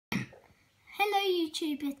Hello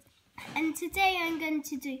YouTube, and today I'm going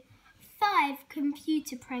to do 5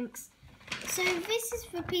 computer pranks. So this is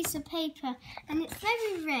for a piece of paper and it's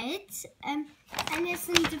very red, and there's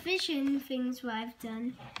some division things where I've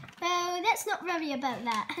done. Well, let's not worry about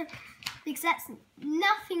that because that's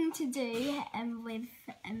nothing to do with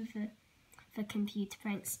for computer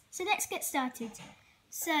pranks. So let's get started.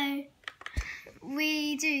 So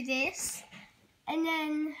we do this, and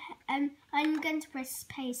then I'm going to press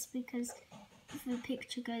space because the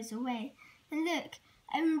picture goes away. And look,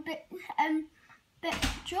 but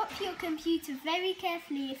drop your computer very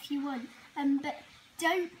carefully if you want, but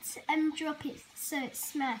don't drop it so it's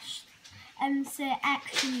smashed, so it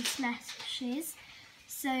actually smashes.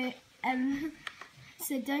 So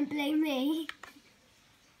so don't blame me.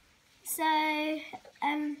 So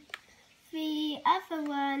the other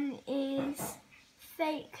one is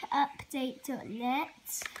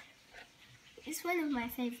fakeupdate.net. It's one of my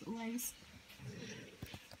favourite ones.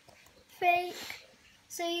 Fake.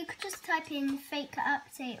 So you could just type in fake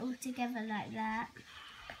update all together like that,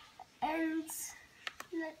 and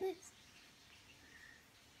like this.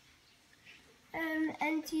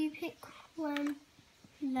 And you pick one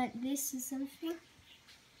like this or something,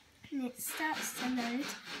 and it starts to load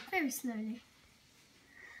very slowly.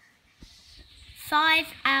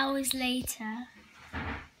 5 hours later.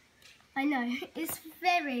 I know, it's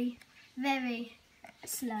very, very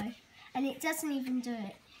slow, and it doesn't even do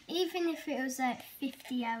it. Even if it was like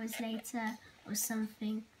 50 hours later or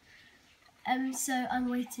something. So I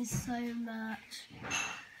waited so much.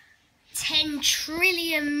 10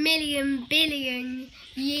 trillion million billion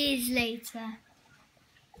years later.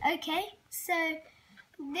 Okay, so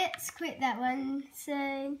let's quit that one.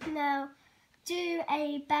 So now do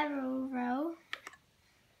a barrel roll.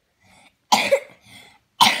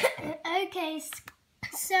 Okay,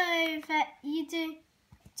 so that you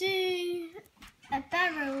do a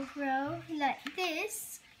barrel roll like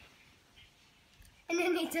this, and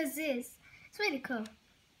then it does this. It's really cool.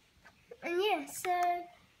 And yeah, so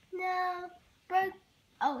now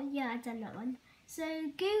oh yeah, I've done that one.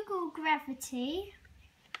 So Google Gravity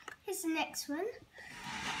is the next one,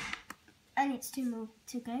 and it's 2 more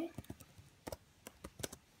to go.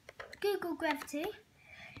 Google Gravity,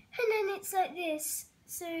 and then it's like this.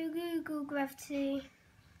 So Google Gravity,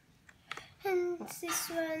 and this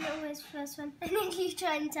one, always first one, and then you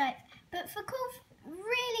try and type. But the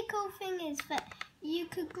really cool thing is that you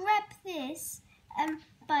could grab this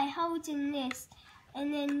by holding this,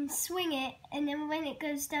 and then swing it, and then when it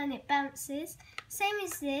goes down it bounces. Same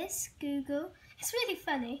as this, Google. It's really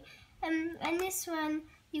funny. And this one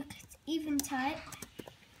you could even type.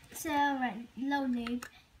 So alright, lol noob.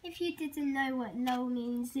 If you didn't know what lol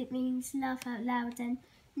means, it means laugh out loud, and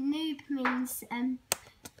noob means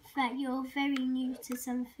that you're very new to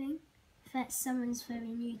something, that someone's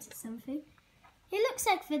very new to something. It looks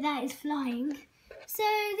like that is flying. So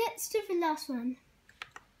let's do the last one.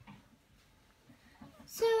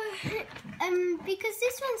 So because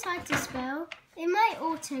this one's hard to spell, it might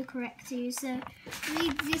autocorrect you, so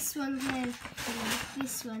read this one here.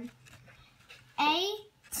 This one.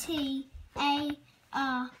 ATARIBEAKOUT.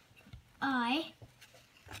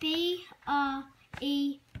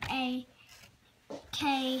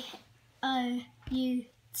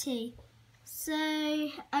 So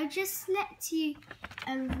I'll just let you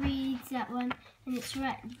read that one, and it's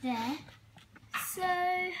right there. So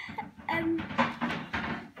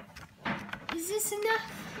is this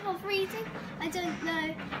enough of reading? I don't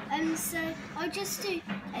know. So I'll just do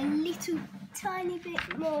a little tiny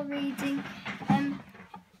bit more reading, and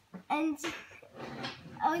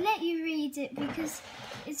I'll let you read it because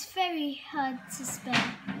it's very hard to spell.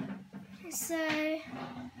 So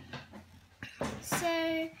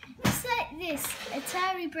it's like this,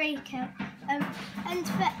 Atari Breakout, and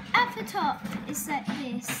at the top it's like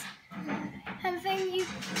this, and then you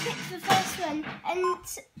pick the first one, and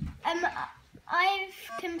I've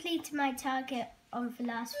completed my target on the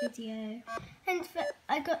last video, and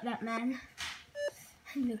I got that man.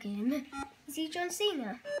 Look at him. Is he John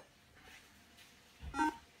Cena?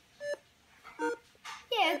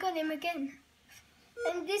 Yeah, I got him again.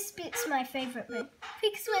 And this bit's my favourite bit,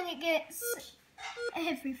 because when it gets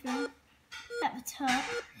everything at the top,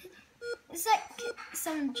 it's like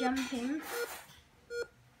someone jumping.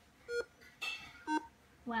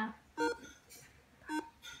 Wow.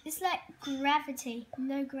 It's like gravity,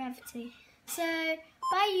 no gravity. So,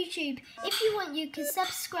 bye YouTube. If you want, you can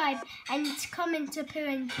subscribe and comment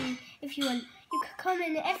apparently if you want. You can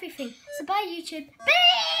comment everything. So bye YouTube.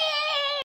 Bye!